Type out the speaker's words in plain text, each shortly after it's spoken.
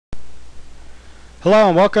Hello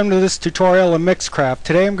and welcome to this tutorial of Mixcraft.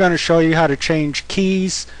 Today I'm going to show you how to change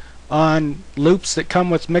keys on loops that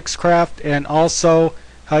come with Mixcraft, and also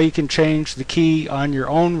how you can change the key on your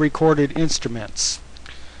own recorded instruments.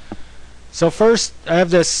 So first I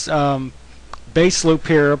have this bass loop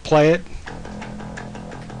here. I'll play it.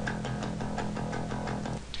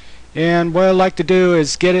 And what I'd like to do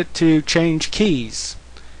is get it to change keys.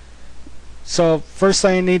 So first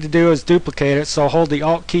thing I need to do is duplicate it. So hold the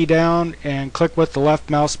Alt key down and click with the left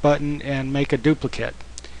mouse button and make a duplicate.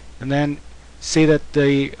 And then see that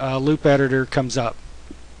the loop editor comes up.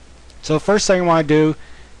 So the first thing I want to do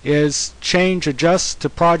is change adjust to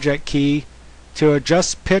project key to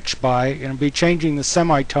adjust pitch by, and I'll be changing the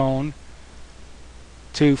semitone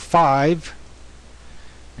to 5.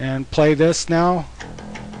 And play this now.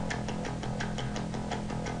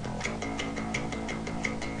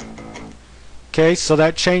 Okay, so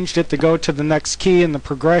that changed it to go to the next key in the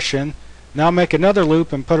progression. Now make another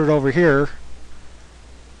loop and put it over here.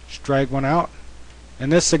 Just drag one out.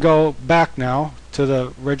 And this will go back now to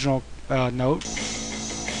the original note.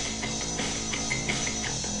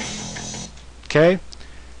 Okay,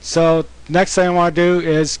 so next thing I want to do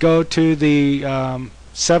is go to the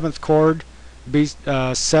 7th chord, be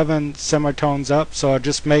 7 semitones up. So I'll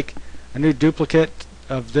just make a new duplicate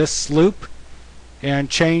of this loop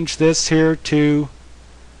and change this here to,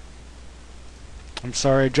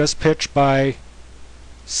 adjust pitch by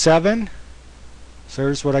 7. So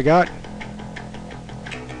here's what I got.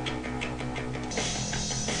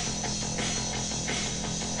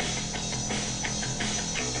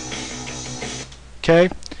 Okay,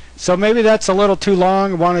 so maybe that's a little too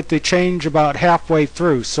long. I want it to change about halfway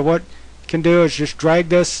through. So what you can do is just drag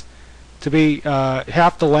this to be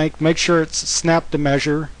half the length. Make sure it's snapped to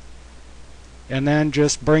measure. And then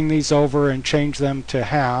just bring these over and change them to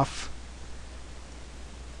half,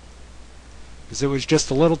 because it was just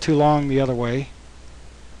a little too long the other way.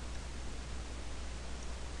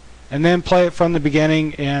 And then play it from the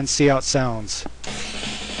beginning and see how it sounds.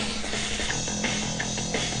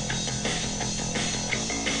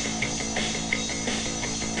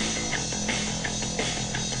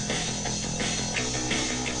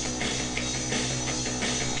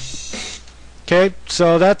 Okay,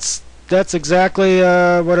 so that's exactly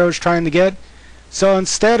what I was trying to get. So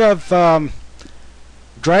instead of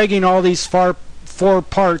dragging all these four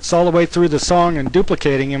parts all the way through the song and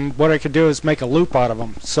duplicating them, what I could do is make a loop out of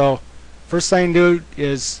them. So first thing to do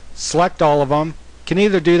is select all of them. You can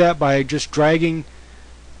either do that by just dragging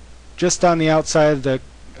just on the outside of the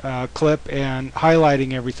clip and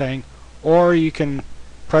highlighting everything, or you can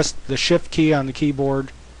press the Shift key on the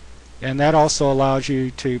keyboard, and that also allows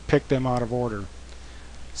you to pick them out of order.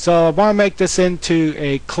 So I want to make this into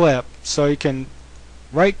a clip, so you can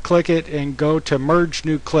right click it and go to merge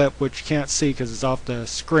new clip, which you can't see because it's off the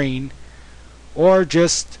screen, or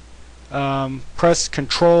just press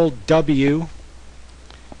Control W,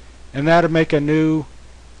 and that'll make a new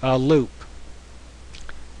loop.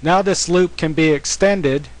 Now this loop can be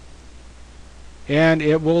extended, and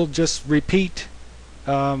it will just repeat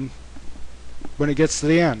when it gets to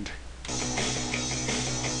the end.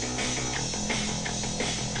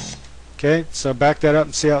 Okay, so back that up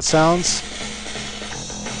and see how it sounds.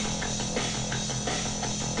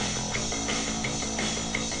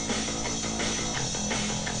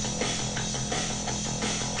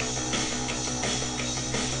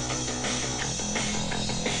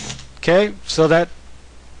 Okay, so that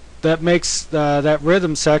makes that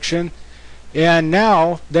rhythm section. And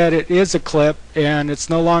now that it is a clip and it's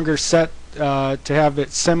no longer set to have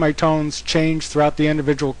its semitones change throughout the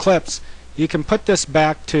individual clips, you can put this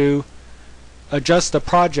back to adjust the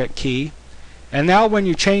project key, and now when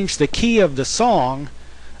you change the key of the song,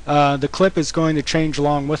 the clip is going to change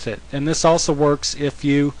along with it. And this also works if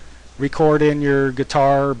you record in your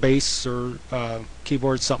guitar or bass or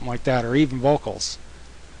keyboard, something like that, or even vocals.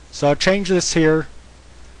 So I'll change this here.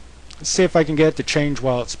 Let's see if I can get it to change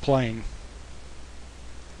while it's playing.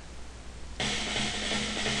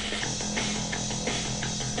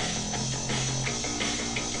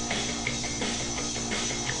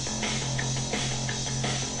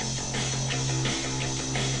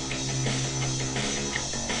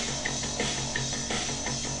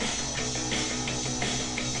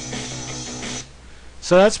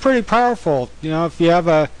 So that's pretty powerful. You know, if you have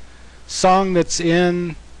a song that's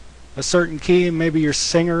in a certain key, and maybe your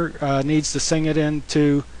singer needs to sing it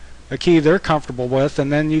into a key they're comfortable with,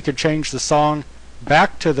 and then you could change the song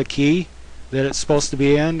back to the key that it's supposed to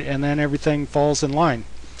be in, and then everything falls in line.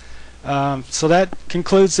 So that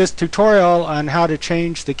concludes this tutorial on how to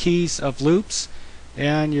change the keys of loops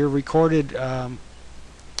and your recorded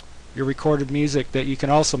your recorded music, that you can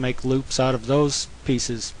also make loops out of those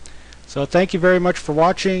pieces. So thank you very much for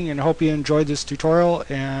watching, and I hope you enjoyed this tutorial,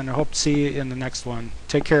 and I hope to see you in the next one.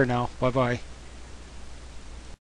 Take care now. Bye bye.